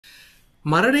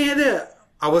මරණයද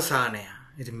අවසානය.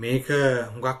 ඉතින් මේක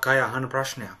හුඟක් අය අහන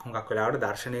ප්‍රශ්නයක්. හුඟක් වෙලාවට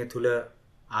දර්ශනය තුල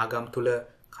ආගම් තුල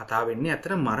කතා වෙන්නේ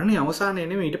අතර මරණය අවසානය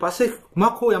නෙමෙයි. ඊට පස්සේ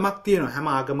කුමක් හෝ යමක් තියෙනවා. හැම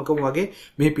ආගමකම වගේ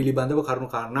මේ පිළිබඳව කරුණු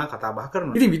කාරණා කතා බහ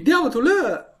කරනවා. ඉතින් විද්‍යාව තුල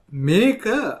මේක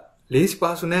ලේසි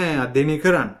පහසු නෑ අධ්‍යයනය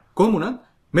කරන්න. කොහොම වුණත්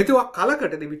මෙතුවක්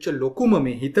කලකට දෙවිච්ච ලොකුම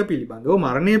මේ හිත පිළිබඳව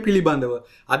මරණය පිළිබඳව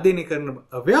අධ්‍යයනය කරන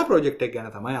අවයා ප්‍රොජෙක්ට් එක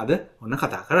ගැන තමයි අද ඔන්න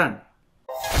කතා කරන්නේ.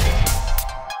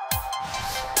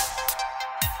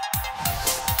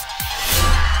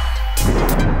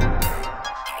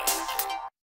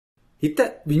 හිත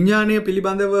විඥානය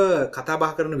පිළිබඳව කතා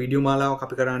බහ කරන වීඩියෝ මාලාවක්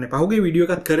අපි කරන්නේ. පහුගිය වීඩියෝ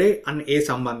එකක් කරේ අන්න ඒ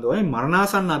සම්බන්ධවයි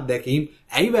මරණාසන්න අත්දැකීම්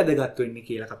ඇයි වැදගත් වෙන්නේ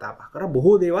කියලා කතා බහ කරා.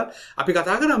 බොහෝ දේවල් අපි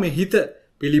කතා කරා මේ හිත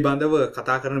පිළිබඳව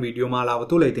කතා කරන වීඩියෝ මාලාව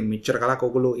තුල. ඉතින් මෙච්චර කලක්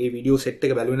ඔයගොල්ලෝ මේ වීඩියෝ සෙට්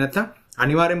එක බැලුවේ නැත්නම්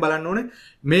අනිවාර්යෙන් බලන්න ඕනේ.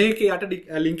 මේකේ යට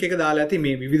ලින්ක් එක දාලා ඇති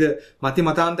මේ විවිධ මති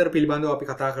මතාන්තර පිළිබඳව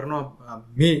අපි කතා කරනවා.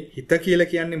 මේ හිත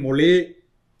කියලා කියන්නේ මොලේ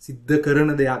සිද්ධ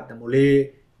කරන දෙයක්ද? මොලේ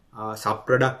සබ්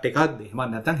ප්‍රොඩක්ට් එකක්ද? එහෙම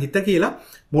නැත්නම් හිත කියලා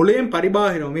මොලයෙන්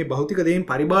පරිබාහිරව මේ භෞතික දේෙන්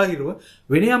පරිබාහිරව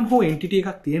වෙන යම් හෝ එන්ටිටි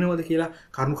එකක් තියෙනවද කියලා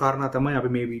කරුණු කාරණා තමයි අපි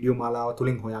මේ වීඩියෝ මාලාව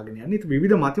තුලින් හොයාගෙන යන්නේ. ඉතින්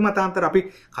විවිධ මති මතාන්තර අපි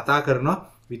කතා කරනවා.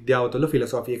 විද්‍යාව තුළ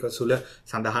ෆිලොසොෆි එක තුළ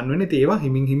සඳහන් වෙන්නේ ඒවා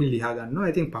හිමින් හිමින් ලියා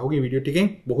ගන්නවා. ඉතින් පහුගිය වීඩියෝ ටිකෙන්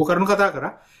බොහෝ කරුණු කතා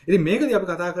කරා. ඉතින් මේකදී අපි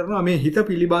කතා කරනවා මේ හිත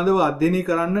පිළිබඳව අධ්‍යයනය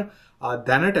කරන්න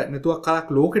දැනට මෙතුවක්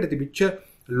කලක් ලෝකෙට තිබිච්ච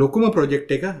ලොකුම ප්‍රොජෙක්ට්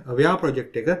එක, අවයා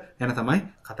ප්‍රොජෙක්ට් එක ගැන තමයි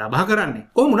කතා බහ කරන්නේ.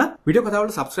 කොහොම වුණත් වීඩියෝ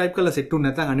කතාවලට subscribe කරලා set වෙන්න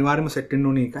නැත්නම් අනිවාර්යයෙන්ම set වෙන්න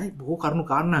ඕනේ එකයි. බොහෝ කරුණු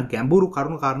කාරණා, ගැඹුරු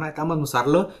කරුණු කාරණා තමයි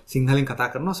සරලව සිංහලෙන් කතා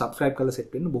කරනවා. subscribe කරලා set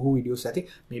වෙන්න බොහෝ වීඩියෝස් ඇති.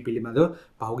 මේ පිළිබඳව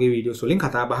පහුගිය වීඩියෝස් වලින්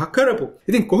කතා බහ කරපො.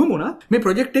 ඉතින් කොහොම වුණත් මේ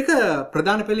ප්‍රොජෙක්ට් එක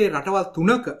ප්‍රධාන පෙළේ රටවල්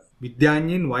 3ක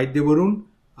විද්‍යාඥයින්, වෛද්‍යවරුන්,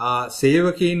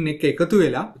 සේවකයන් එක්ක එකතු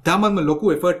වෙලා ඉතාමත්ම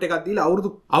ලොකු එෆර්ට් එකක් දීලා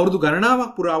අවුරුදු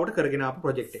ගණනාවක් පුරාවට කරගෙන ආපු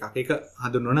ප්‍රොජෙක්ට් එකක්. ඒක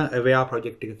හඳුන්වන අවයා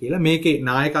ප්‍රොජෙක්ට් එක කියලා. මේකේ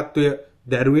නායකත්වය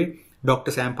දැරුවේ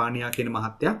ડોક્ટર සෑම් පානියා කියන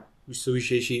මහත්තයා,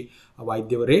 විශ්වවිශේෂී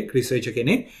වෛද්‍යවරයෙක්, රිසර්චර්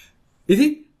කෙනෙක්.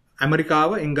 ඉතින් ඇමරිකාව,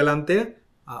 එංගලන්තය,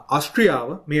 ඕස්ට්‍රියාව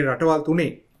මේ රටවල්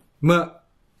තුනේම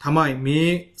තමයි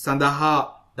මේ සඳහා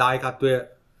දායකත්වය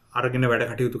අරගෙන වැඩ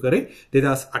කටයුතු කරේ.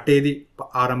 2008 දී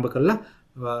ආරම්භ කළා.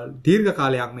 දීර්ඝ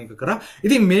කාලයක් මේක කරා.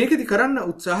 ඉතින් මේකෙදි කරන්න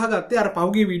උත්සාහ ගත්තේ අර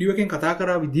පහුගිය වීඩියෝ එකෙන් කතා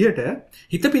කරා විදිහට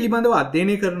හිත පිළිබඳව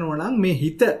අධ්‍යයනය කරනවා නම් මේ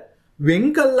හිත වෙන්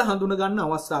කළා හඳුන ගන්න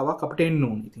අවස්ථාවක් අපිට එන්න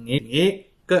ඕනේ. ඉතින්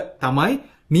ඒක තමයි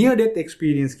near death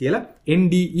experience කියලා,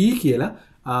 NDE කියලා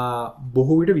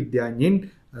බොහෝ විට විද්‍යාඥයන්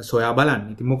සොයා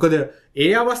බලන්නේ. ඉතින් මොකද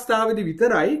ඒ අවස්ථාවේදී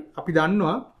විතරයි අපි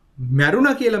දන්නවා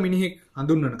මැරුණා කියලා මිනිහෙක්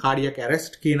හඳුන්වන cardiac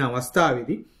arrest කියන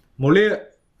අවස්ථාවේදී මොළය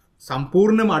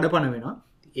සම්පූර්ණයෙන්ම අඩපණ වෙනවා.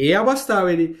 ඒ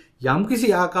අවස්ථාවේදී යම්කිසි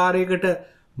ආකාරයකට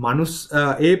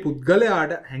ඒ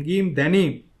පුද්ගලයාට හැඟීම්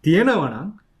දැනීම් තියෙනවා නම්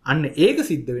අන්න ඒක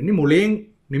සිද්ධ වෙන්නේ මොලෙන්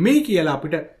නෙමෙයි කියලා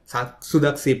අපිට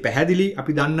සුදක්සේ පැහැදිලි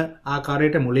අපි දන්න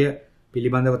ආකාරයට මොලය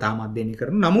පිළිබඳව තාම අධ්‍යයනය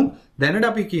කරනවා. නමුත් දැනට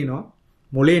අපි කියනවා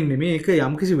මොලෙන් නෙමෙයි ඒක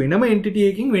යම්කිසි වෙනම එන්ටිටි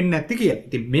එකකින් වෙන්නේ නැති කියලා.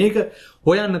 ඉතින් මේක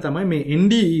හොයන්න තමයි මේ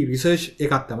NDE රිසර්ච්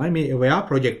එකක් තමයි මේ අවයා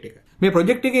ප්‍රොජෙක්ට් එක. මේ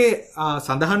ප්‍රොජෙක්ට් එකේ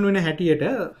සඳහන් වෙන හැටියට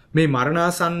මේ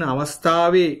මරණාසන්න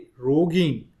අවස්ථාවේ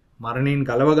රෝගීන්, මරණයෙන්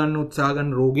ගලව ගන්න උත්සාහ කරන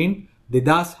රෝගීන්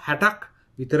 2060ක්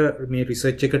විතර මේ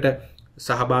රිසර්ච් එකට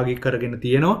සහභාගී කරගෙන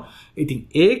තියෙනවා. ඉතින්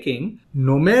ඒකෙන්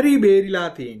නොමැරි බේරිලා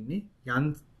තියෙන්නේ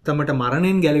යන්තමට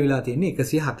මරණයෙන් ගැලවිලා තියෙන්නේ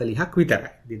 140ක්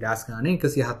විතරයි. 2000 ගානේ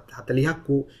 140ක්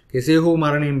කෙසේ හෝ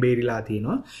මරණයෙන් බේරිලා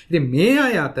තියෙනවා. ඉතින් මේ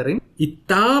අය අතරින්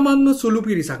ඉතාමත්ම සුළු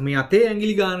පිරිසක්, මේ අතේ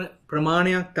ඇඟිලි ගන්න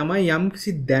ප්‍රමාණයක් තමයි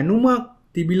යම්කිසි දැනුමක්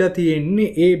තිබිලා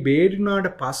තියෙන්නේ ඒ බේරුණාට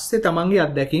පස්සේ තමන්ගේ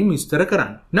අත්දැකීම් විස්තර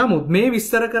කරන්න. නමුත් මේ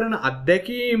විස්තර කරන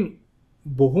අත්දැකීම්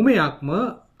බොහොමයක්ම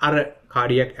අර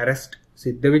cardiac arrest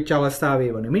සිද්ධ වෙච්ච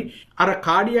අවස්ථාවේ නෙමෙයි. අර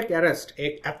cardiac arrest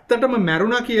ඇත්තටම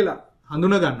මැරුණා කියලා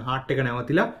හඳුන ගන්න heart එක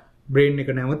නැවතිලා brain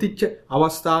එක නැවතිච්ච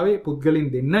අවස්ථාවේ පුද්ගලින්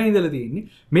දෙන්නයි ඉඳලා තියෙන්නේ.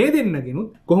 මේ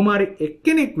දෙන්නගෙනුත් කොහොම හරි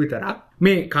එක්කෙනෙක් විතරක්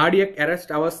මේ cardiac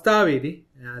arrest අවස්ථාවේදී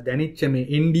දැනිච්ච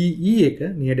මේ NDE එක,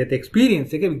 near death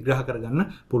experience එක විග්‍රහ කරගන්න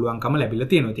පුළුවන්කම ලැබිලා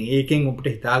තියෙනවා. ඉතින් ඒකෙන් අපිට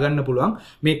හිතා ගන්න පුළුවන්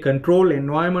මේ control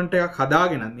environment එකක්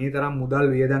හදාගෙන මේ තරම් මුදල්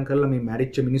වියදම් කරලා මේ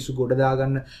මැරිච්ච මිනිස්සු ගොඩ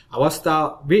දාගන්න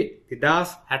අවස්ථාවේ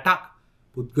 2060ක්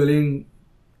පුද්ගලයන්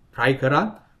try කරා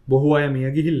බොහෝ අය මිය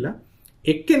ගිහිල්ලා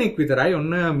එක්කෙනෙක් විතරයි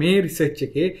ඔන්න මේ රිසර්ච්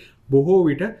එකේ බොහෝ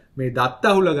විට මේ දත්ත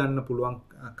අහුල ගන්න පුළුවන්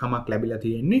කමක් ලැබිලා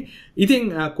තියෙන්නේ. ඉතින්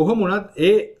කොහොම වුණත්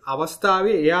ඒ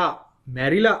අවස්ථාවේ එයා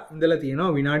මැරිලා ඉඳලා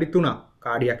තියෙනවා විනාඩි 3ක්.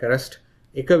 cardiac arrest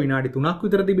එක විනාඩි 3ක්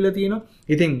විතර තිබිලා තියෙනවා.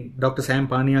 ඉතින් ડોક્ટર සෑම්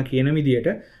පානියා කියන විදිහට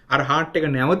අර heart එක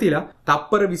නැවතිලා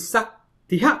තප්පර 20ක්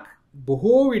 30ක්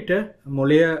බොහෝ විට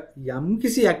මොළය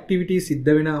යම්කිසි ඇක්ටිවිටි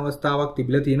සිද්ධ වෙන අවස්ථාවක්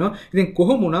තිබිලා තියෙනවා. ඉතින්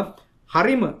කොහොම වුණත්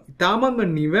හරිම ඉතාමත්ම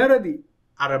නිවැරදි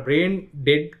අර brain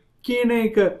dead කියන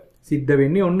එක සිද්ධ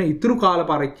වෙන්නේ ඔන්න ඉතුරු කාල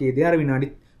පරිච්ඡේදය අර විනාඩි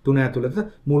 3 ඇතුළත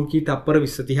මුල් කී තප්පර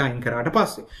 20 30 අයින් කරාට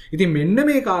පස්සේ. ඉතින් මෙන්න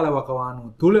මේ කාලවකවානුව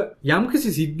තුල යම්කිසි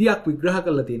සිද්ධියක් විග්‍රහ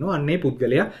කරලා තියෙනවා අන්නේ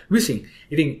පුද්ගලයා විසින්.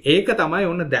 ඉතින් ඒක තමයි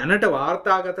ඔන්න දැනට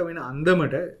වාර්තාගත වෙන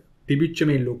අන්දමට තිබිච්ච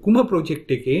මේ ලොකුම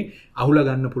ප්‍රොජෙක්ට් එකේ අහුල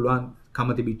ගන්න පුළුවන් කම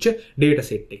තිබිච්ච data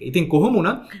set එක. ඉතින් කොහොම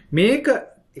වුණත් මේක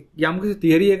යම්කිසි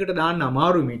තියරි එකකට දාන්න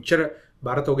අමාරුයි. මෙච්චර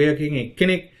බර තොගයකින්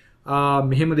එක්කෙනෙක්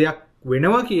මෙහෙම දෙයක්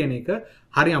වෙනවා කියන එක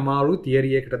හරි අමාරුයි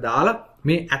තියරි එකට දාලා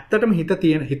මේ ඇත්තටම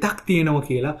හිතක් තියෙනවා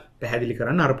කියලා පැහැදිලි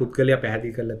කරන්න අර පුද්ගලයා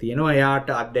පැහැදිලි කරලා තියෙනවා. එයාට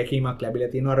අත්දැකීමක්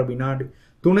ලැබිලා තියෙනවා අර විනාඩි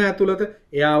 3 ඇතුළත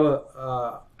එයාව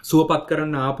සුවපත්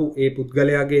කරන්න ආපු ඒ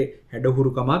පුද්ගලයාගේ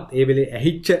හැඩහුරුකමත් ඒ වෙලේ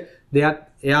ඇහිච්ච දෙයක්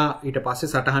එයා ඊට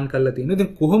පස්සේ සටහන් කරලා තියෙනවා. ඉතින්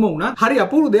කොහොම වුණත් හරි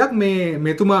අපූර්ව දෙයක් මේ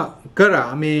මෙතුමා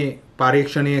කරා මේ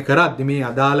පරීක්ෂණය කරද්දි මේ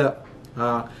අදාළ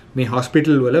මේ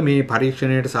හොස්පිටල් වල මේ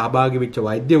පරීක්ෂණයට සහභාගී වෙච්ච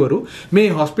වෛද්‍යවරු මේ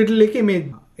හොස්පිටල් එකේ මේ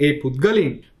ඒ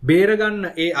පුද්ගලයන් බේරගන්න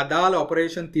ඒ අදාළ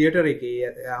ඔපරේෂන් තියටර්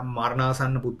එකේ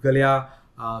මරණාසන්න පුද්ගලයා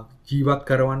ජීවත්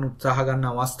කරවන්න උත්සාහ ගන්න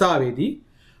අවස්ථාවේදී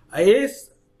ඒ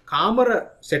කාමර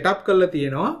සෙටප් කරලා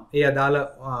තියෙනවා ඒ අදාළ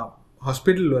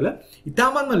හොස්පිටල් වල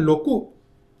ඉතාමත්ම ලොකු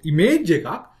ඉමේජ් එකක්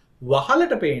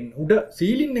වහලට පේන්න උඩ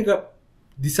සීලින් එක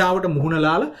දිසාවට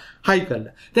මුහුණලාලා හයි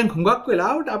කළා. දැන් හුඟක්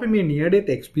වෙලාවට අපි මේ නියර් ඩෙත්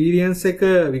එක්ස්පීරියන්ස් එක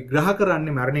විග්‍රහ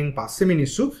කරන්නේ මරණයෙන් පස්සේ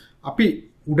මිනිස්සු අපි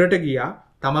උඩට ගියා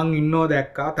තමන් ඉන්නෝ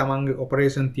දැක්කා තමන්ගේ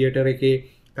ඔපරේෂන් තියටර් එකේ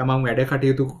තමන් වැඩ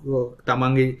කටයුතු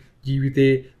තමන්ගේ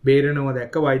ජීවිතේ බේරනවා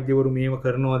දැක්ක වෛද්‍යවරු මේව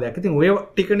කරනවා දැක්ක. ඉතින් ඔය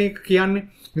ටිකනේ කියන්නේ.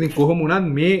 ඉතින් කොහොම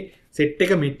වුණත් මේ සෙට්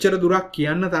එක මෙච්චර දුරක්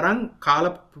කියන්න තරම් කාල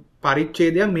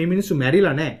පරිච්ඡේදයක් මේ මිනිස්සු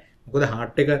මැරිලා නැහැ. මොකද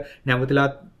හાર્ට් එක නැවතලා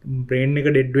බ්‍රේන් එක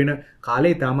ඩෙඩ් වෙන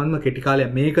කාලේ තාමත්ම කෙටි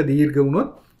කාලයක්. මේක දීර්ඝ වුණොත්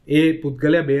ඒ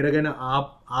පුද්ගලයා බේරගෙන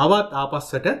ආවත්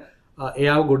ආපස්සට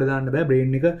එයාව ගොඩ දාන්න බෑ.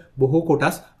 බ්‍රේන් එක බොහෝ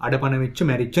කොටස් අඩපණ වෙච්ච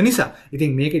මැරිච්ච නිසා.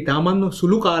 ඉතින් මේක ඊටාමත්ම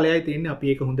සුළු කාලයයි තියෙන්නේ.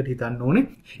 අපි ඒක හොඳට හිතන්න ඕනේ.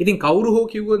 ඉතින් කවුරු හෝ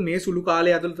කිව්වොත් මේ සුළු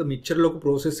කාලය ඇතුළත මෙච්චර ලොකු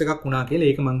ප්‍රොසෙස් එකක් වුණා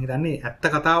කියලා ඒක මං හිතන්නේ ඇත්ත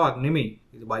කතාවක් නෙමෙයි.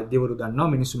 වෛද්‍යවරු දන්නවා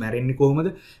මිනිස්සු මැරෙන්නේ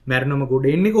කොහොමද? මැරෙනම ගොඩ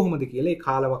එන්නේ කොහොමද කියලා. ඒ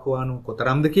කාලවකවානුව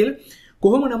කොතරම්ද කියලා.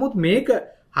 කොහොම නමුත් මේක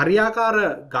හරියාකාර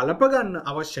ගලප ගන්න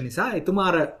අවශ්‍ය නිසා එතුමා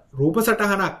අර රූප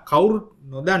සටහනක් කවුරු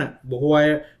නොදැන බොහෝ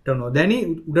අයට නොදැනි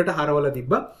උඩට හරවලා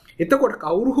තිබ්බා. එතකොට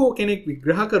කවුරු හෝ කෙනෙක්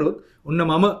විග්‍රහ කරොත් ඔන්න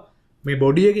මම මේ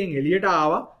බොඩි එකෙන් එළියට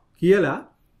ආවා කියලා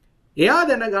එයා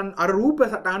දැනගන්න අර රූප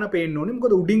සටහන පේන්න ඕනේ.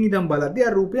 මොකද උඩින් ඉඳන් බලද්දී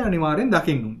අර රූපය අනිවාර්යෙන්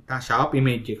දකින්න ඕනේ. තා ෂාප්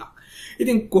ඉමේජ් එකක්.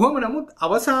 ඉතින් කොහොම නමුත්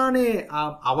අවසානයේ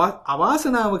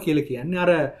අවාසනාව කියලා කියන්නේ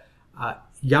අර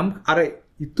යම් අර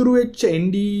ඉතුරු වෙච්ච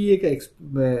NDE එක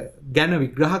ගැන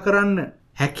විග්‍රහ කරන්න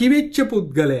හැකි වෙච්ච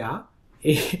පුද්ගලයා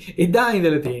එදා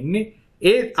ඉඳලා තියෙන්නේ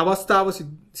ඒ අවස්ථාව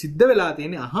සිද්ධ වෙලා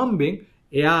තියෙන්නේ අහම්බෙන්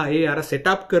එයා ඒ අර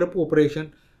සෙටප් කරපු ඔපරේෂන්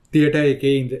තියටර්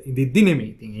එකේ ඉඳිද්දි නෙමෙයි.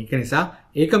 ඉතින් ඒක නිසා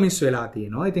ඒක මිස් වෙලා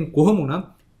තියෙනවා. ඉතින් කොහොම වුණත්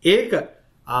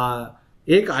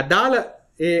ඒක අදාළ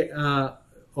ඒ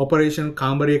ඔපරේෂන්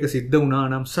කාමරයක සිද්ධ වුණා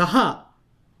නම් සහ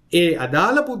ඒ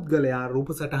අදාළ පුද්ගලයා රූප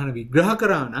සටහන විග්‍රහ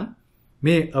කරා නම්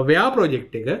මේ අවයා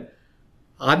ප්‍රොජෙක්ට් එක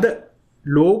අද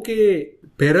ලෝකයේ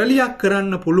පෙරලියක්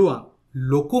කරන්න පුළුවන්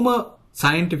ලොකුම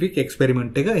සයන්ටිෆික්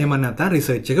එක්ස්පෙරිමන්ට් එක එහෙම නැත්නම්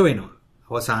රිසර්ච් එක වෙනවා.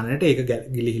 අවසානයේට ඒක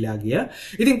ගිලිහිලා ගියා.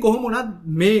 ඉතින් කොහොම වුණත්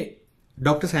මේ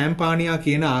ડોક્ટર සෑම් පානියා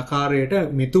කියන ආකාරයට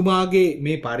මෙතුමාගේ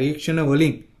මේ පරීක්ෂණ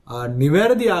වලින්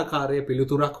නිවැරදි ආකාරයේ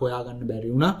පිළිතුරක් හොයාගන්න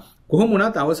බැරි වුණා. කොහොම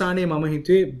වුණත් අවසානයේ මම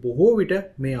හිතුවේ බොහෝ විට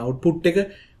මේ අවුට්පුට් එක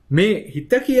මේ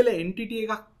හිත කියලා එන්ටිටි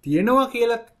එකක් තියෙනවා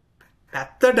කියලා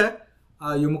පැත්තට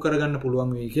යොමු කරගන්න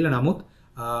පුළුවන් වෙයි කියලා. නමුත්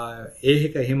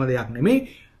ඒක එහෙම දෙයක් නෙමෙයි.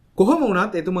 කොහොම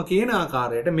වුණත් එතුමා කියන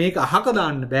ආකාරයට මේක අහක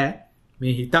දාන්න බෑ.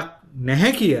 මේ හිතක්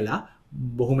නැහැ කියලා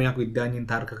බොහොමයක් විද්‍යාඥයන්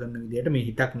තර්ක කරන විදිහට මේ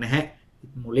හිතක් නැහැ.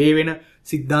 මොලේ වෙන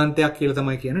සිද්ධාන්තයක් කියලා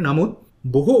තමයි කියන්නේ. නමුත්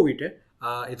බොහෝ විට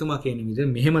එතුමා කියන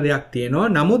විදිහට මෙහෙම දෙයක් තියෙනවා.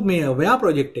 නමුත් මේ අවයා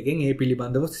ප්‍රොජෙක්ට් එකෙන් ඒ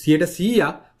පිළිබඳව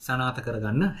 100% සනාථ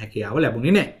කරගන්න හැකියාව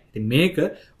ලැබුණේ නැහැ. ඉතින් මේක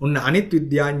ඔන්න අනිත්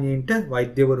විද්‍යාඥයින්ට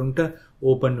වෛද්‍යවරුන්ට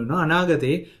ඕපන් වෙනවා.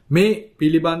 අනාගතයේ මේ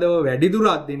පිළිබඳව වැඩිදුර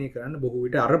අධ්‍යයනය කරන්න බොහෝ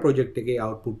විට අර ප්‍රොජෙක්ට් එකේ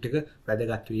අවුට්පුට් එක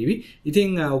වැදගත් වේවි.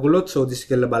 ඉතින් ඔයගොල්ලොත් සෝදිසි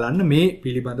කරලා බලන්න මේ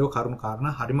පිළිබඳව කරුණු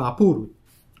කාරණා හරිම අපූර්වයි.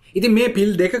 ඉතින් මේ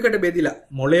පිල් දෙකකට බෙදිලා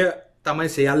මොළය තමයි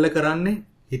සියල්ල කරන්නේ.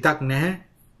 හිතක් නැහැ.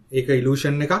 ඒක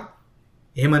ඉලූෂන් එකක්.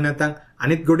 එහෙම නැත්නම්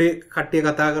අනිත් ගොඩේ කට්ටිය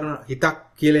කතා කරන හිතක්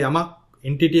කියලා යමක්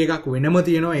එන්ටිටි එකක් වෙනම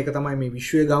තියෙනවා. ඒක තමයි මේ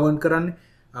විශ්වය ගවර්න් කරන්නේ.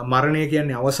 මරණය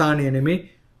කියන්නේ අවසානය නෙමෙයි.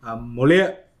 මොළය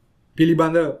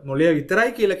පිළිබඳ මොළය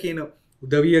විතරයි කියලා කියන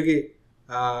උදවියගේ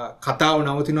කතාව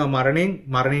නවතිනවා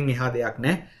මරණයෙන් එහා දෙයක්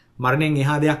නැහැ. මරණයෙන්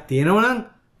එහා දෙයක් තියෙනවා නම්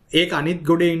ඒක අනිත්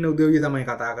ගොඩේ ඉන්න උදවිය තමයි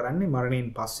කතා කරන්නේ.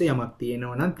 මරණයෙන් පස්සේ යමක්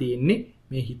තියෙනවා නම් තියෙන්නේ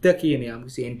මේ හිත කියන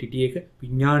යම්කිසි එන්ටිටි එක,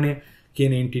 විඥාණය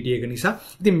කියන එන්ටිටි එක නිසා.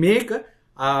 ඉතින් මේක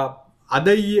අද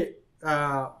ඊයේ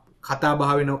කතා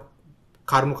බහ වෙන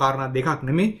කරුණු කාරණා දෙකක්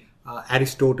නෙමෙයි.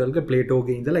 ඇරිස්ටෝටල්ගේ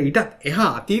ප්ලේටෝගේ ඉඳලා ඊටත් එහා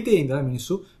අතීතයේ ඉඳලා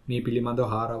මිනිස්සු මේ පිළිබඳව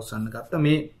හාරවස්සන්න ගත්තා.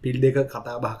 මේ පිළ දෙක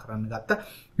කතා බහ කරන්න ගත්තා.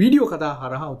 වීඩියෝ කතා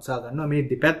හරහා උත්සාහ ගන්නවා මේ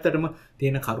දෙපැත්තටම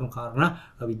තියෙන කරුණු කාරණා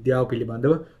විද්‍යාව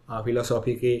පිළිබඳව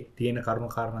ෆිලොසොෆි එකේ තියෙන කරුණු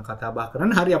කාරණා කතා බහ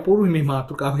කරන්න. හරි අපූර්වයි මේ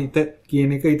මාතෘකාව හිත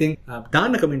කියන එක. ඉතින්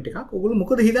දාන්න කමෙන්ට් එකක්. ඔයගොල්ලෝ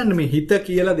මොකද හිතන්නේ මේ හිත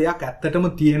කියලා දෙයක් ඇත්තටම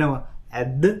තියෙනවා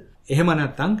ඇද්ද? එහෙම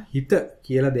නැත්නම් හිත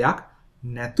කියලා දෙයක්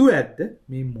නැතු ඇද්ද?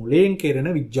 මේ මොලෙන් කරන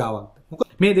විද්‍යාවක්ද?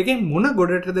 මේ දෙකෙන් මොන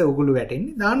ගොඩටද ඔයගොල්ලෝ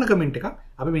වැටෙන්නේ? දාන්න කමෙන්ට් එකක්.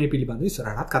 අපි මේ පිළිබඳව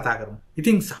ඉස්සරහට කතා කරමු.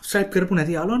 ඉතින් subscribe කරපු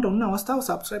නැති යාළුවන්ට ඔන්න අවස්ථාව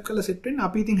subscribe කරලා set වෙන්න.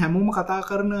 අපි ඉතින් හැමෝම කතා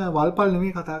කරන වල්පල්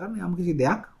නෙමෙයි කතා කරන්නේ. යම්කිසි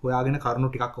දෙයක් හොයාගෙන කරුණු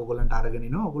ටිකක් ඔයගොල්ලන්ට අරගෙන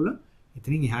එනවා. ඔයගොල්ලෝ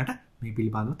එතනින් එහාට මේ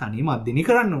පිළිබඳව තනියම අධ්‍යයනය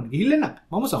කරන්න ඕනේ. ගිහිල්ලා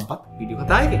මම සම්පත් වීඩියෝ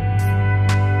කතා එකේ